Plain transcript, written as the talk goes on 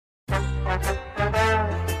Very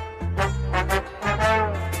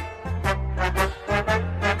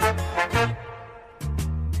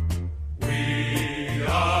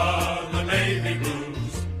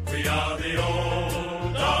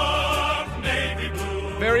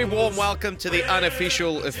warm welcome to the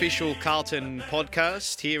unofficial official Carlton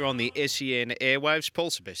podcast here on the SEN airwaves. Paul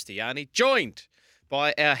Sebastiani, joined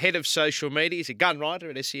by our head of social media. He's a gun writer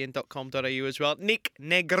at sen.com.au as well, Nick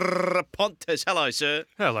Negroponte. Hello, sir.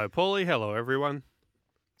 Hello, Paulie. Hello, everyone.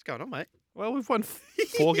 What's going on, mate? Well, we've won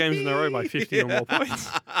 4 games in a row by 50 or more points.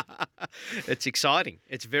 It's exciting.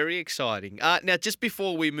 It's very exciting. Now, just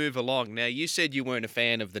before we move along, now you said you weren't a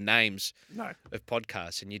fan of the names of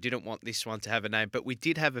podcasts and you didn't want this one to have a name, but we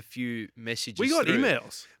did have a few messages. We got through.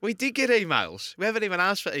 emails. We did get emails. We haven't even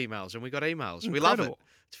asked for emails and we got emails. Incredible. We love it.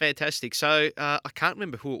 It's fantastic. So I can't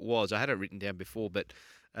remember who it was. I had it written down before, but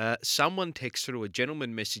someone texted through, a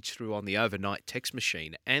gentleman message through on the overnight text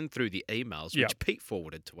machine and through the emails, which Pete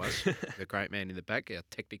forwarded to us, the great man in the back, our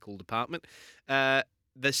technical department.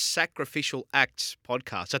 The Sacrificial Acts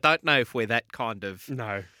podcast. I don't know if we're that kind of...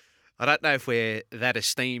 No. I don't know if we're that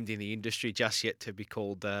esteemed in the industry just yet to be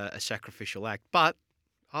called a sacrificial act, but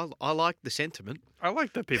I like the sentiment. I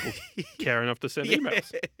like that people care enough to send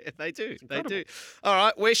emails. They do. Incredible. They do. All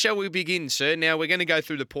right, where shall we begin, sir? Now, we're going to go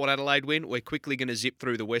through the Port Adelaide win. We're quickly going to zip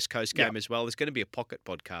through the West Coast game as well. There's going to be a pocket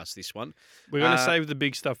podcast, this one. We're going to save the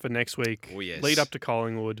big stuff for next week. Oh, yes. Lead up to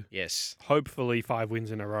Collingwood. Yes. Hopefully 5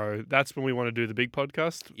 wins in a row. That's when we want to do the big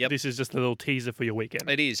podcast. Yep. This is just a little teaser for your weekend.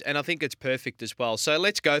 It is, and I think it's perfect as well. So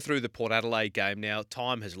let's go through the Port Adelaide game now.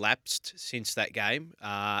 Time has lapsed since that game,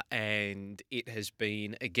 and it has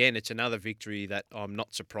been, again, it's another victory that I'm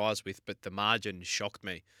not surprised with, but the margin shocked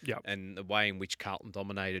me. Yep. And the way in which Carlton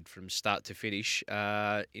dominated from start to finish.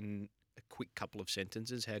 In a quick couple of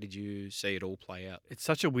sentences, how did you see it all play out? It's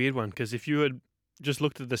such a weird one because if you had just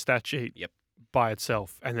looked at the stat sheet by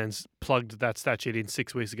itself and then plugged that stat sheet in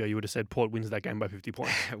 6 weeks ago, you would have said Port wins that game by 50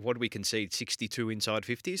 points. What did we concede? 62 inside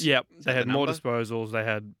 50s? Yep. Is They that had the more number? disposals. They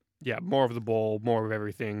had more of the ball, more of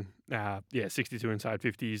everything. 62 inside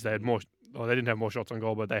 50s. They had more. Well, they didn't have more shots on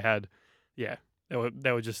goal, but they had. They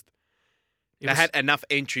were just. They had enough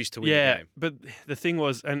entries to win the game. But the thing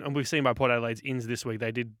was, and we've seen by Port Adelaide's ins this week,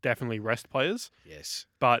 they did definitely rest players. Yes.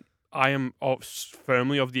 But I am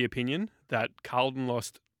firmly of the opinion that Carlton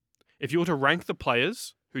lost. If you were to rank the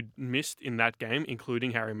players who missed in that game,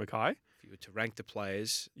 including Harry Mackay. If you were to rank the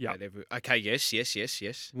players. Yeah. Okay,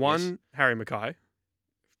 yes. One, Harry Mackay.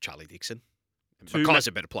 Charlie Dixon. Two, Mackay's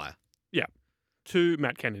a better player. Yeah. 2,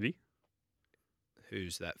 Matt Kennedy.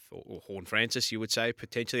 Who's that for? Or Horn Francis, you would say,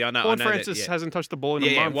 potentially. I know Francis that, hasn't touched the ball in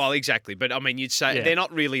a month. Well, exactly. But, I mean, you'd say they're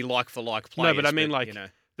not really like-for-like players. No, but I mean,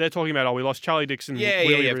 they're talking about, we lost Charlie Dixon,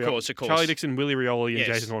 of course. Charlie Dixon, Willie Rioli, and Yes.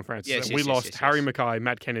 Jason Horn Francis. Yes, And we lost yes. Harry Mackay,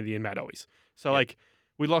 Matt Kennedy, and Matt Owies. So,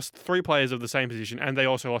 we lost 3 players of the same position, and they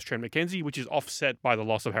also lost Trent McKenzie, which is offset by the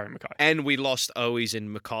loss of Harry Mackay. And we lost Owies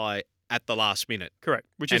and Mackay at the last minute. Correct,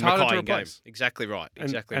 which is and harder Mackay to in game. replace. Exactly right.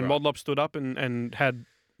 And Modlop stood up and had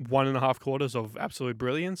 1.5 quarters of absolute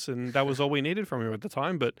brilliance, and that was all we needed from him at the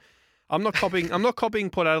time. But I'm not copying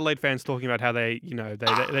Port Adelaide fans talking about how they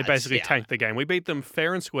basically tanked the game. We beat them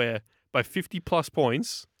fair and square by 50+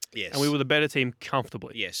 points. Yes. And we were the better team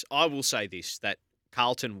comfortably. Yes. I will say this, that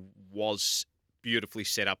Carlton was beautifully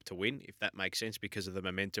set up to win, if that makes sense, because of the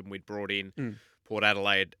momentum we'd brought in. Port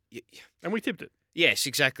Adelaide. And we tipped it. Yes,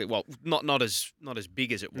 exactly. Well, not as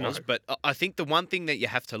big as it was, but I think the one thing that you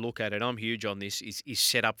have to look at, and I'm huge on this, is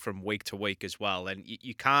set up from week to week as well. And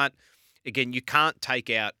you can't take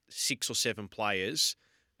out 6 or 7 players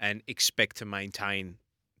and expect to maintain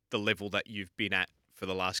the level that you've been at for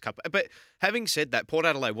the last couple. But having said that, Port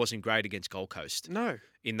Adelaide wasn't great against Gold Coast. No.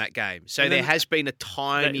 In that game. So there has been a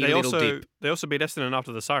tiny little dip. They also beat Essendon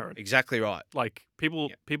after the siren. Exactly right. Like, people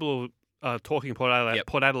are talking Port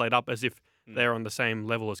Adelaide up as if they're on the same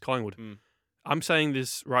level as Collingwood. I'm saying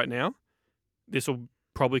this right now. This will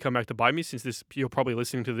probably come back to bite me since you're probably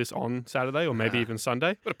listening to this on Saturday or maybe even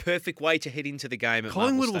Sunday. What a perfect way to head into the game at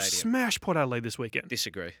Collingwood Marvel will Stadium. smash Port Adelaide this weekend.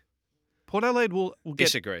 Disagree. Port Adelaide will get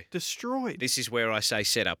Disagree. destroyed. This is where I say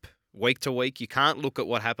set up. Week to week, you can't look at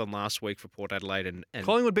what happened last week for Port Adelaide and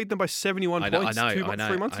Collingwood beat them by 71 points. 3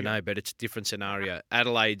 months ago. I know, but it's a different scenario. Port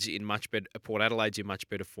Adelaide's in much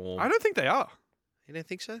better form. I don't think they are. You don't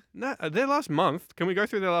think so? No, their last month. Can we go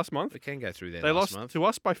through their last month? We can go through their They last lost month. to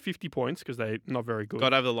us by 50 points because they're not very good.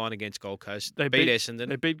 Got over the line against Gold Coast. They beat Essendon.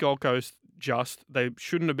 They beat Gold Coast just. They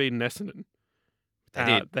shouldn't have beaten Essendon. They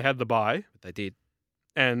did. They had the bye. But they did.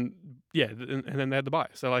 And then they had the bye.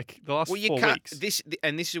 So the last 4 weeks. This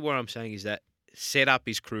is what I'm saying is that setup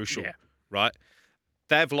is crucial, Yeah. right?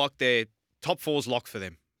 They've locked their top 4's locked for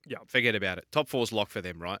them. Yeah. Forget about it. Top 4's locked for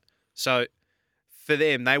them, right? So for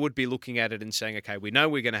them, they would be looking at it and saying, okay, we know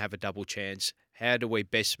we're going to have a double chance. How do we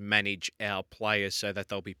best manage our players so that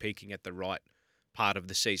they'll be peaking at the right part of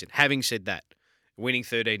the season? Having said that, winning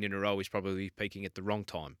 13 in a row is probably peaking at the wrong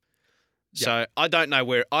time. Yeah. So I don't know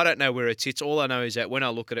where it sits. All I know is that when I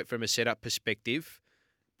look at it from a setup perspective,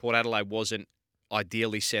 Port Adelaide wasn't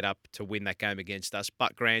ideally set up to win that game against us.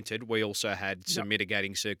 But granted, we also had some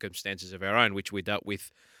mitigating circumstances of our own, which we dealt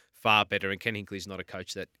with far better. And Ken Hinkley's not a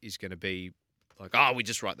coach that is going to be like, oh, we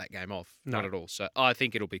just write that game off. No. Not at all. So I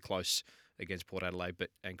think it'll be close against Port Adelaide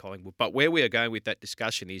and Collingwood. But where we are going with that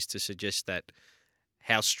discussion is to suggest that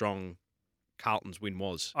how strong Carlton's win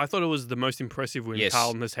was. I thought it was the most impressive win Yes.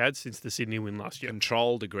 Carlton has had since the Sydney win last year.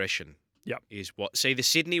 Controlled aggression. Yep. Is what. See, the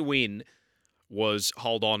Sydney win was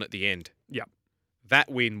hold on at the end. Yep. That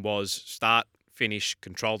win was start, finish,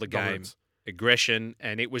 control the game, Dominance. aggression,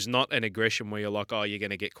 and it was not an aggression where you're like, oh, you're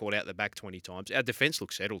going to get caught out the back 20 times. Our defence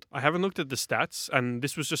looked settled. I haven't looked at the stats, and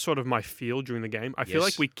this was just sort of my feel during the game. I feel Yes.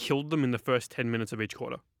 like we killed them in the first 10 minutes of each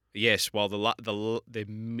quarter. Yes, while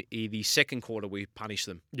the second quarter we punished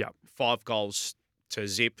them. Yeah. 5 goals to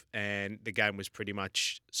zip, and the game was pretty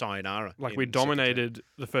much sayonara. Like in we the second term. dominated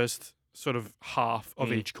the first sort of half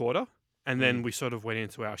of each quarter, and then we sort of went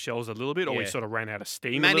into our shells a little bit, or we Yeah. sort of ran out of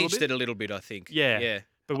steam Managed a it a little bit, I think. Yeah. Yeah.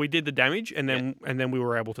 But we did the damage, and then we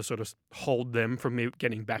were able to sort of hold them from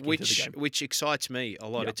getting back into the game. Which excites me a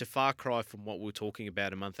lot. Yeah. It's a far cry from what we were talking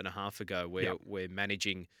about a month and a half ago, where Yeah. we're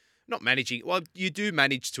not managing. Well, you do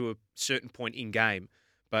manage to a certain point in game,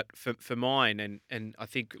 but for mine, and I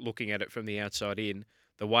think looking at it from the outside in,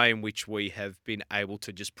 the way in which we have been able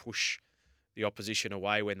to just push the opposition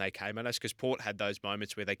away when they came at us, because Port had those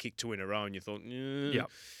moments where they kicked 2 in a row, and you thought, Yeah.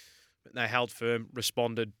 But they held firm,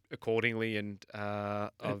 responded accordingly, and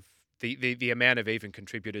of the amount of even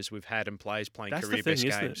contributors we've had and players playing That's career the thing, best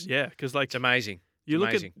isn't games. it? Yeah, because like It's amazing. you look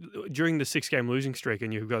amazing. at during the 6-game losing streak,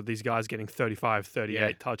 and you've got these guys getting 35,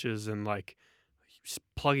 38 touches, and like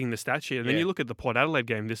plugging the stat sheet. And then Yeah. you look at the Port Adelaide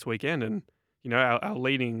game this weekend, and you know our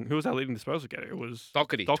leading. Who was our leading disposal getter? It was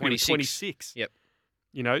Doherty, with 26. 26. Yep.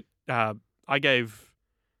 You know, I gave.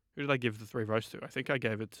 Who did I give the 3 votes to? I think I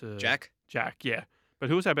gave it to Jack? Jack, yeah. But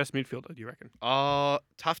who was our best midfielder, do you reckon?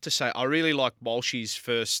 Tough to say. I really like Walshy's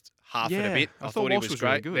first half and a Yeah, bit. I I thought thought he Walsh was was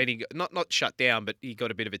really great. good. Then he not shut down, but he got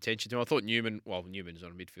a bit of attention to him. I thought Newman's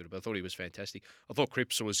not a midfielder, but I thought he was fantastic. I thought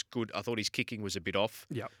Cripps was good. I thought his kicking was a bit off.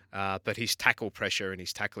 Yeah. But his tackle pressure and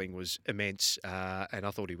his tackling was immense, and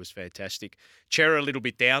I thought he was fantastic. Chera a little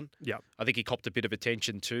bit down. Yeah. I think he copped a bit of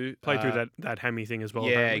attention too. Played through that hammy thing as well.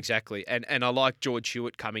 Yeah, apparently. exactly. And I like George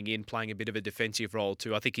Hewitt coming in, playing a bit of a defensive role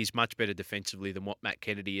too. I think he's much better defensively than what Matt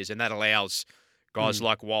Kennedy is, and that allows guys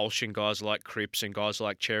like Walsh and guys like Cripps and guys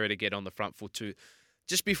like Chera to get on the front foot too.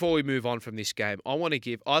 Just before we move on from this game,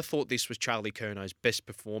 I thought this was Charlie Curnow's best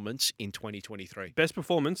performance in 2023. Best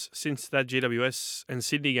performance since that GWS and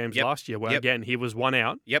Sydney games Yep. last year, where Yep. again he was one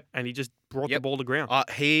out. Yep. And he just brought the Yep. ball to ground.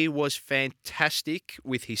 He was fantastic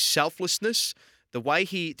with his selflessness. The way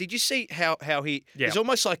did you see how he? Yeah. It's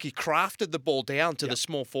almost like he crafted the ball down to Yep. the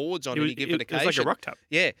small forwards on It was- any given it occasion. was like a ruck tap.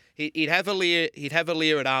 Yeah, he'd have a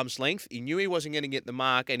leer at arm's length. He knew he wasn't going to get the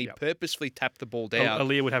mark, and he Yep. purposefully tapped the ball down.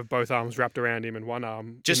 Aaliyah would have both arms wrapped around him and one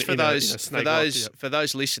arm. Just for in a those snake lock. for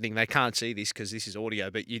those listening, they can't see this because this is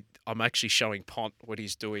audio. But I'm actually showing Pont what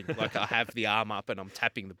he's doing. Like I have the arm up and I'm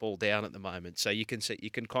tapping the ball down at the moment, so you can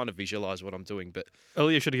kind of visualize what I'm doing. But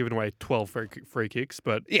Aaliyah should have given away 12 free kicks,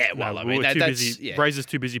 but yeah, well, no, I we mean were that, too that's busy. yeah. Razor's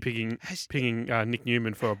too busy picking Nick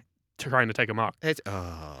Newman for trying to take a mark. God,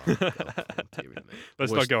 I'm tearing me.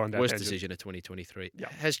 Let's not go on that Worst tangent. decision of 2023.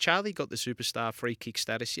 Yeah. Has Charlie got the superstar free kick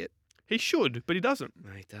status yet? He should, but he doesn't.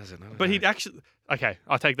 No, he doesn't. I don't But know. he'd actually. Okay,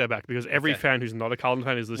 I'll take that back because every Okay. fan who's not a Carlton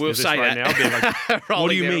fan is listening We'll to this say right that. now, being like, "What do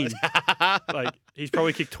Rolling you their mean?" eyes. Like he's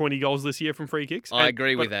probably kicked 20 goals this year from free kicks. I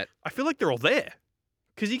agree with but that. I feel like they're all there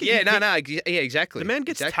because Yeah, exactly. The man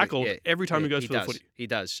gets Exactly, tackled yeah. every time he goes for does. the footy. He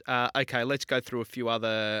does. Okay, let's go through a few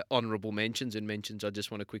other honourable mentions and mentions I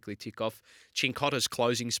just want to quickly tick off. Chincotta's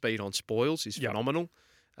closing speed on spoils is Yep. phenomenal.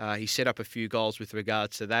 He set up a few goals with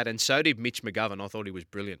regards to that, and so did Mitch McGovern. I thought he was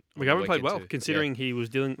brilliant. on the McGovern played weekend well, too. considering he was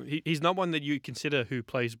dealing. He's not one that you consider who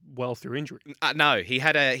plays well through injury. No, he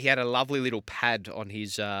had a lovely little pad on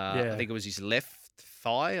his. I think it was his left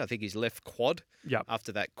thigh. I think his left quad. Yep.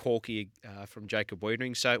 After that corky from Jacob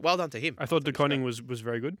Wiedering. So well done to him. I thought DeConning was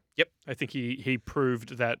very good. Yep. I think he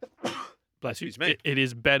proved that. Bless you. Excuse me. It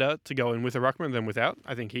is better to go in with a ruckman than without.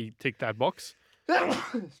 I think he ticked that box.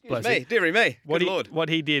 Excuse me, dearie me. Good Lord. What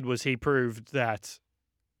he did was he proved that,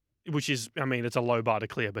 which is, I mean, it's a low bar to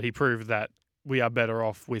clear, but he proved that we are better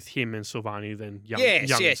off with him and Silvani than Young.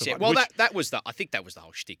 Yes. And Silvani, Well, I think that was the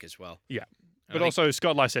whole shtick as well. Yeah. But also,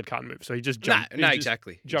 Scott Lysette can't move, so he just jumped.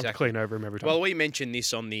 Exactly. Jumped clean over him every time. Well, we mentioned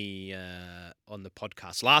this on the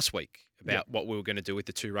podcast last week about what we were going to do with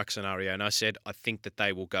the 2 ruck scenario, and I said I think that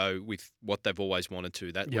they will go with what they've always wanted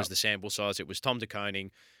to. That was the sample size. It was Tom de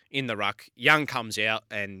Koning in the ruck. Young comes out,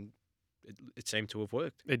 and it seemed to have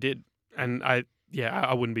worked. It did, and I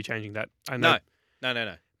wouldn't be changing that. I know.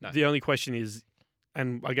 No. The only question is,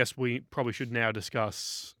 and I guess we probably should now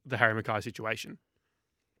discuss the Harry Mackay situation.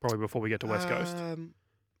 Probably before we get to West Coast. I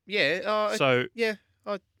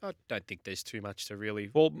don't think there's too much to really.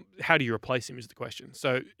 Well, how do you replace him is the question.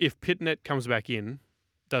 So if Pitnet comes back in,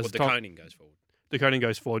 de Koning goes forward. De Koning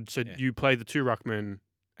goes forward. So you play the 2 ruckmen,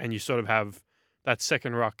 and you sort of have that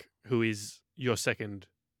second ruck who is your second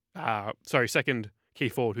key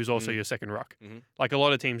forward, who's also your second ruck. Mm-hmm. Like a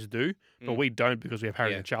lot of teams do, but we don't because we have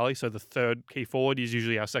Harry and Charlie. So the third key forward is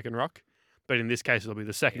usually our second ruck. But in this case, it'll be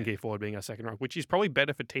the second key forward being our second ruck, which is probably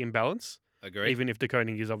better for team balance. Agree. Even if de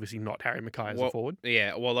Koning is obviously not Harry Mackay as a forward.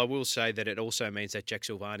 Yeah, well, I will say that it also means that Jack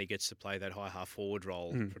Silvani gets to play that high half forward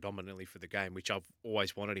role predominantly for the game, which I've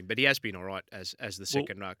always wanted him. But he has been all right as the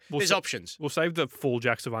second ruck. There's options. We'll save the full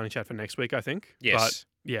Jack Silvani chat for next week, I think. Yes.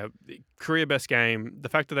 But yeah, career best game. The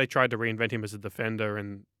fact that they tried to reinvent him as a defender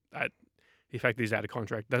and the fact that he's out of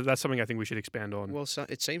contract, that's something I think we should expand on. Well, so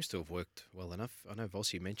it seems to have worked well enough. I know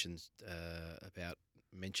Vossi mentioned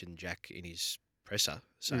Jack in his presser,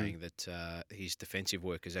 saying that his defensive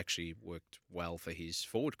work has actually worked well for his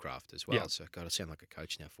forward craft as well. Yeah. So, God, I sound like a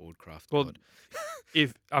coach now, forward craft. Well,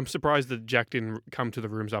 if I'm surprised that Jack didn't come to the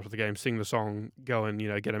rooms after the game, sing the song, go and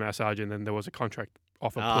get a massage, and then there was a contract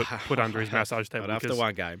offer put under his massage table. Not after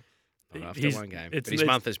one game. But his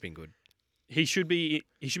month has been good. He should be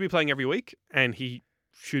playing every week, and he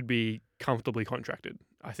should be comfortably contracted.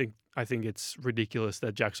 I think it's ridiculous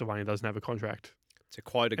that Jack Silvani doesn't have a contract.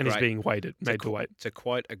 He's being made to wait. To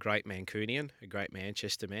quote a great Mancunian, a great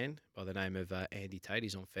Manchester man by the name of Andy Tate,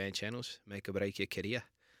 he's on fan channels, make or break your career.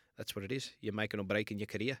 That's what it is. You're making or breaking your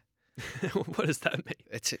career. What does that mean?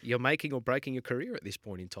 You're making or breaking your career at this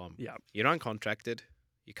point in time. Yeah. You're uncontracted.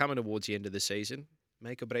 You're coming towards the end of the season.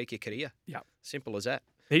 Make or break your career. Yeah. Simple as that.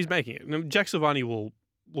 He's making it. Now, Jack Silvani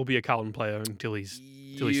will be a Carlton player until he stays.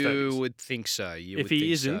 You would think so. If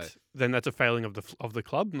he isn't, then that's a failing of the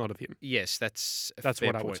club, not of him. Yes, that's what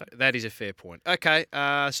point. I would say. That is a fair point. Okay,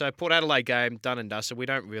 so Port Adelaide game done and dusted. We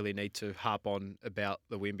don't really need to harp on about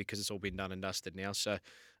the win because it's all been done and dusted now. So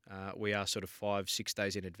we are sort of 5-6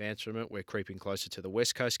 days in advance from it. We're creeping closer to the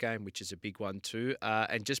West Coast game, which is a big one too.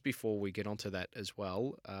 And just before we get onto that as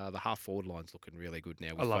well, the half forward line's looking really good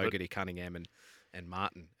now with Fogarty, Cunningham, and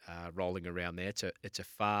Martin rolling around there. It's a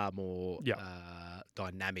far more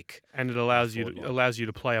dynamic, and it allows you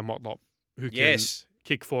to play a Motlop who can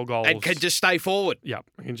kick 4 goals and can just stay forward. Yeah,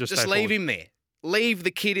 can just leave forward. him there. Leave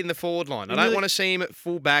the kid in the forward line. I don't want to see him at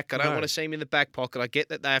full back. I don't want to see him in the back pocket. I get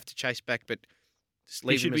that they have to chase back, but just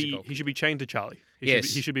leave him as a goalkeeper. He should be chained to Charlie. He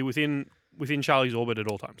should be within Charlie's orbit at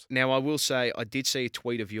all times. Now, I will say I did see a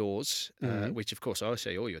tweet of yours, which of course I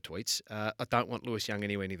see all your tweets. I don't want Lewis Young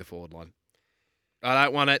anywhere near the forward line. I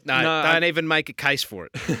don't want it. No, don't even make a case for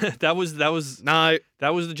it. That was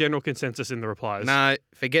the general consensus in the replies. No,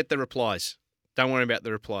 forget the replies. Don't worry about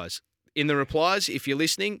the replies. In the replies, if you're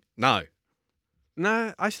listening, no.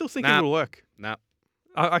 No, I still think it will work. No.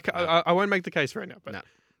 I won't make the case right now, but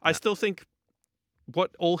I still think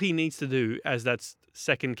all he needs to do as that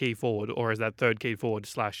second key forward or as that third key forward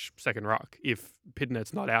 / second ruck, if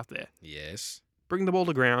Pitnet's not out there. Yes. Bring the ball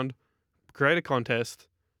to ground, create a contest,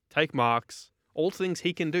 take marks. All things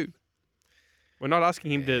he can do. We're not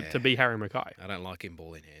asking him to be Harry Mackay. I don't like him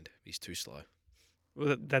ball in hand. He's too slow.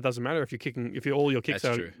 Well, that doesn't matter if all your kicks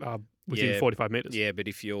are within 45 metres. Yeah, but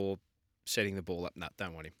if you're setting the ball up, no,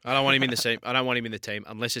 don't want him. I don't want him in the team. I don't want him in the team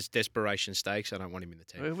unless it's desperation stakes. I don't want him in the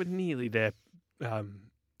team. We're nearly there,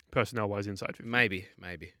 personnel-wise, inside 50. Maybe.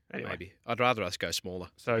 Anyway. Maybe. I'd rather us go smaller.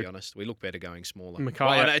 To be honest, we look better going smaller.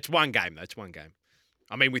 Mackay, it's one game though. It's one game.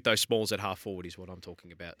 I mean, with those smalls at half forward is what I'm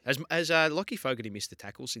talking about. Has Lockie Fogarty missed a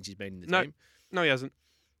tackle since he's been in the team? No, he hasn't.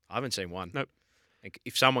 I haven't seen one. Nope.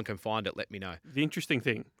 If someone can find it, let me know. The interesting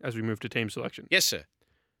thing, as we move to team selection. Yes, sir.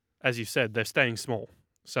 As you said, they're staying small.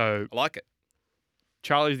 So I like it.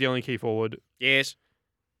 Charlie's the only key forward. Yes.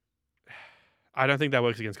 I don't think that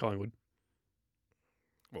works against Collingwood.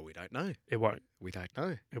 Well, we don't know. It won't. We don't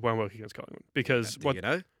know. It won't work against Collingwood because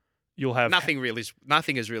you'll have nothing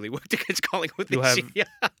has really worked against Collingwood this year.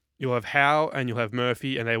 You'll have Howe and you'll have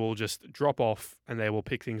Murphy, and they will just drop off and they will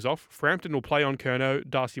pick things off. Frampton will play on Curnow.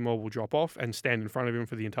 Darcy Moore will drop off and stand in front of him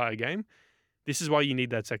for the entire game. This is why you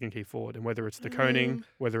need that second key forward. And whether it's De Koning,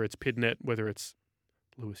 whether it's Pidnett, whether it's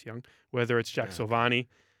Lewis Young, whether it's Jack Silvani,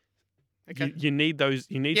 you need those.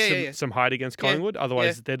 You need some height against Collingwood.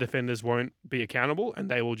 Otherwise, their defenders won't be accountable and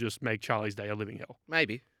they will just make Charlie's day a living hell.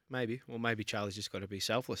 Maybe. Well, maybe Charlie's just got to be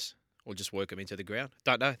selfless or just work him into the ground.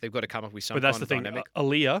 Don't know. They've got to come up with some But that's kind the of thing. dynamic.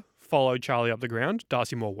 Aaliyah followed Charlie up the ground.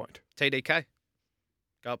 Darcy Moore won't. TDK.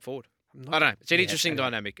 Go up forward. I don't know. It's an interesting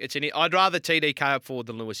dynamic. I'd rather TDK up forward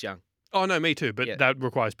than Lewis Young. Oh, no, me too. But that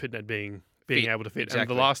requires Pidnett being able to fit. Exactly. And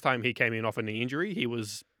the last time he came in off a knee injury, he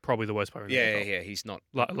was probably the worst player in the NFL. Yeah. He's not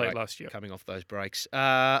late last year. Coming off those breaks.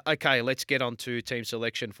 Okay, let's get on to team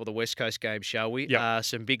selection for the West Coast game, shall we? Yep.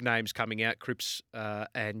 Some big names coming out. Cripps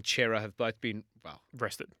and Chera have both been,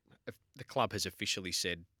 rested. The club has officially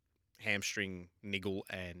said hamstring, niggle,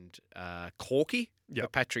 and corky for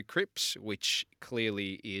Patrick Cripps, which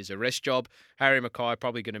clearly is a rest job. Harry Mackay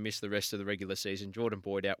probably going to miss the rest of the regular season. Jordan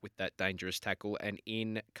Boyd out with that dangerous tackle, and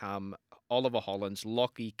in come Oliver Hollands,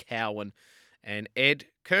 Lockie Cowan, and Ed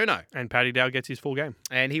Curnow. And Paddy Dow gets his full game.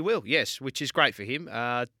 And he will, yes, which is great for him.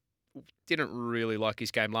 Didn't really like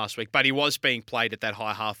his game last week, but he was being played at that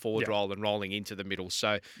high half forward role and rolling into the middle.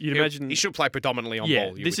 So you'd imagine he should play predominantly on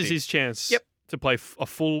ball. This is his chance to play a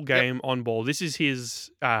full game on ball. This is his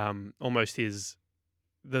almost his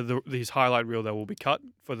highlight reel that will be cut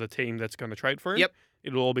for the team that's going to trade for him. Yep.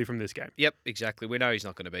 It'll all be from this game. Yep, exactly. We know he's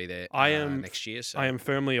not going to be there next year. So. I am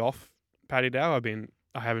firmly off Paddy Dow.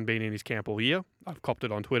 I haven't been in his camp all year. I've copped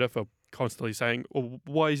it on Twitter for constantly saying, well,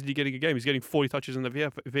 why isn't he getting a game? He's getting 40 touches in the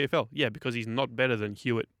VFL. Yeah, because he's not better than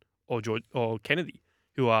Hewitt or George or Kennedy,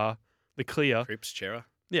 who are the clear Cripps, Chera.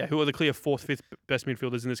 Yeah, who are the clear 4th, 5th best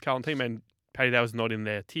midfielders in this Carlton team, and Paddy Dow is not in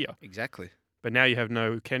their tier. Exactly. But now you have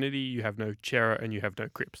no Kennedy, you have no Chera, and you have no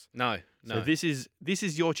Cripps. No. So this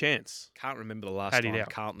is your chance. Can't remember the last time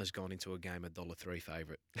Carlton has gone into a game $1.03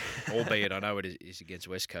 favourite. Albeit I know it is against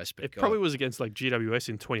West Coast, but it probably was against like GWS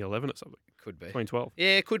in 2011 or something. Could be. 2012.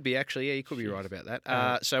 Yeah, it could be actually. Yeah, you could be right about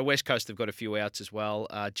that. So West Coast have got a few outs as well.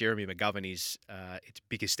 Jeremy McGovern is its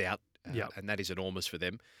biggest out, and that is enormous for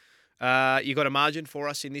them. You got a margin for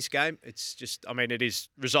us in this game? It's just, it is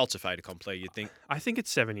results are fait accompli. You'd think. I think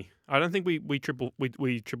it's 70. I don't think we triple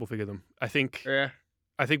figure them. I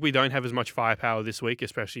think we don't have as much firepower this week,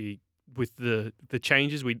 especially with the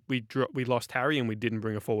changes. We lost Harry and we didn't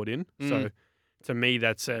bring a forward in. So to me,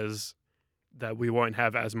 that says that we won't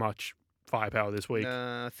have as much firepower this week.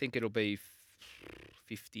 I think it'll be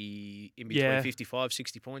 50 in between 55,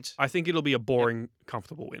 60 points. I think it'll be a boring,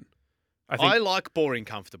 comfortable win. I like boring,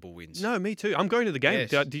 comfortable wins. No, me too. I'm going to the game.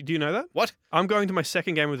 Yes. Do you know that? What? I'm going to my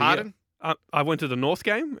second game of the year. I went to the North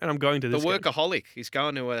game, and I'm going to this The workaholic. He's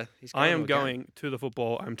going to a I am going to the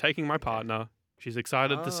football. I'm taking my partner. She's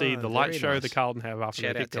excited to see the light show the Carlton have after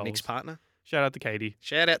Shout they out kick to goals. Nick's partner. Shout out to Katie.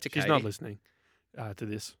 Shout out to Katie. She's not listening to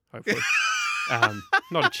this, hopefully.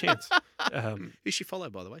 Not a chance. Who's she follow,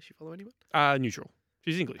 by the way? She follow anyone? Neutral.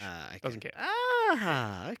 She's English. Okay. Doesn't care.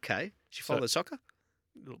 Okay. She follow the soccer?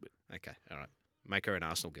 A little bit. Okay, all right. Make her an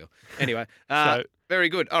Arsenal girl. Anyway, very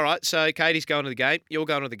good. All right, so Katie's going to the game. You're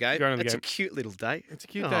going to the game. That's a cute little day. It's a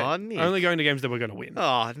cute day. Nick. Only going to games that we're going to win.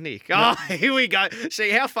 Oh, Nick. No. Oh, here we go. See,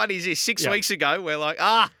 how funny is this? 6 weeks ago, we're like,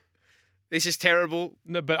 this is terrible.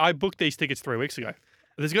 No, but I booked these tickets 3 weeks ago.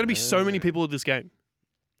 There's going to be so many people at this game.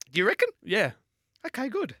 Do you reckon? Yeah. Okay,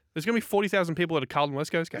 good. There's going to be 40,000 people at a Carlton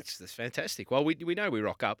West Coast game. That's fantastic. Well, we know we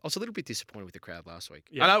rock up. I was a little bit disappointed with the crowd last week.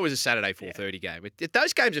 Yeah. I know it was a Saturday 4:30 game.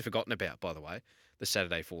 Those games are forgotten about, by the way, the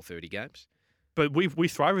Saturday 4:30 games. But we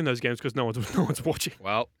thrive in those games because no one's watching.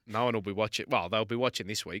 Well, no one will be watching. Well, they'll be watching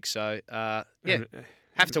this week. So, have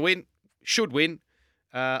to win. Should win.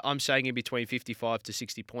 I'm saying in between 55 to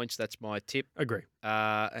 60 points. That's my tip. Agree.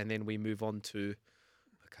 And then we move on to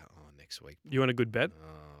next week. You want a good bet?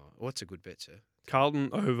 What's a good bet, sir? Carlton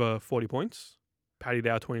over 40 points. Paddy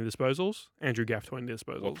Dow 20 disposals. Andrew Gaff 20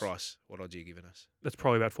 disposals. What price? What odds are you giving us? That's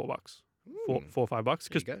probably about $4. $4 or $5.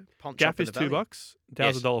 Because Gaff is $2.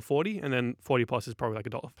 Dow's $1.40, and then 40 plus is probably like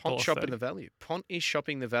 $1. Pont shopping the value. Pont is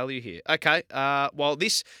shopping the value here. Okay. Well,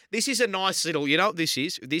 this is a nice little. You know what this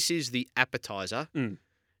is? This is the appetiser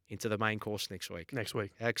into the main course next week.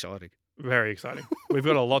 How exciting! Very exciting. We've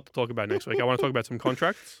got a lot to talk about next week. I want to talk about some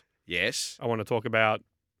contracts. Yes. I want to talk about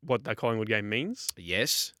what that Collingwood game means.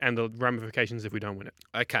 Yes. And the ramifications if we don't win it.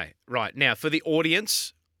 Okay, right. Now, for the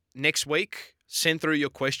audience, next week, send through your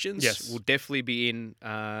questions. Yes. We'll definitely be in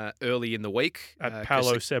early in the week. At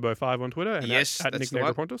PaoloSebo5 on Twitter and at Nick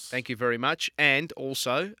Negropontis. Thank you very much. And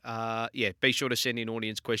also, be sure to send in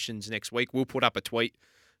audience questions next week. We'll put up a tweet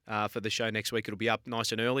for the show next week. It'll be up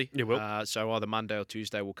nice and early. It will. So either Monday or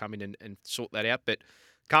Tuesday we'll come in and sort that out. But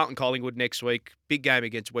Carlton Collingwood next week. Big game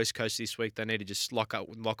against West Coast this week. They need to just lock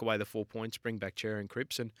away the 4 points, bring back Cherry and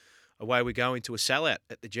Cripps, and away we go into a sellout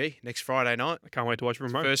at the G next Friday night. I can't wait to watch it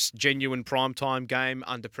from home. First genuine primetime game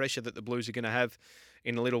under pressure that the Blues are going to have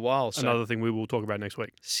in a little while. So another thing we will talk about next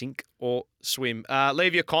week. Sink or swim.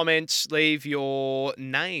 Leave your comments, leave your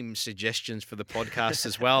name suggestions for the podcast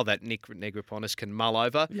as well that Nick Negroponis can mull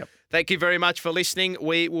over. Yep. Thank you very much for listening.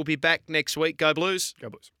 We will be back next week. Go Blues. Go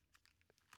Blues.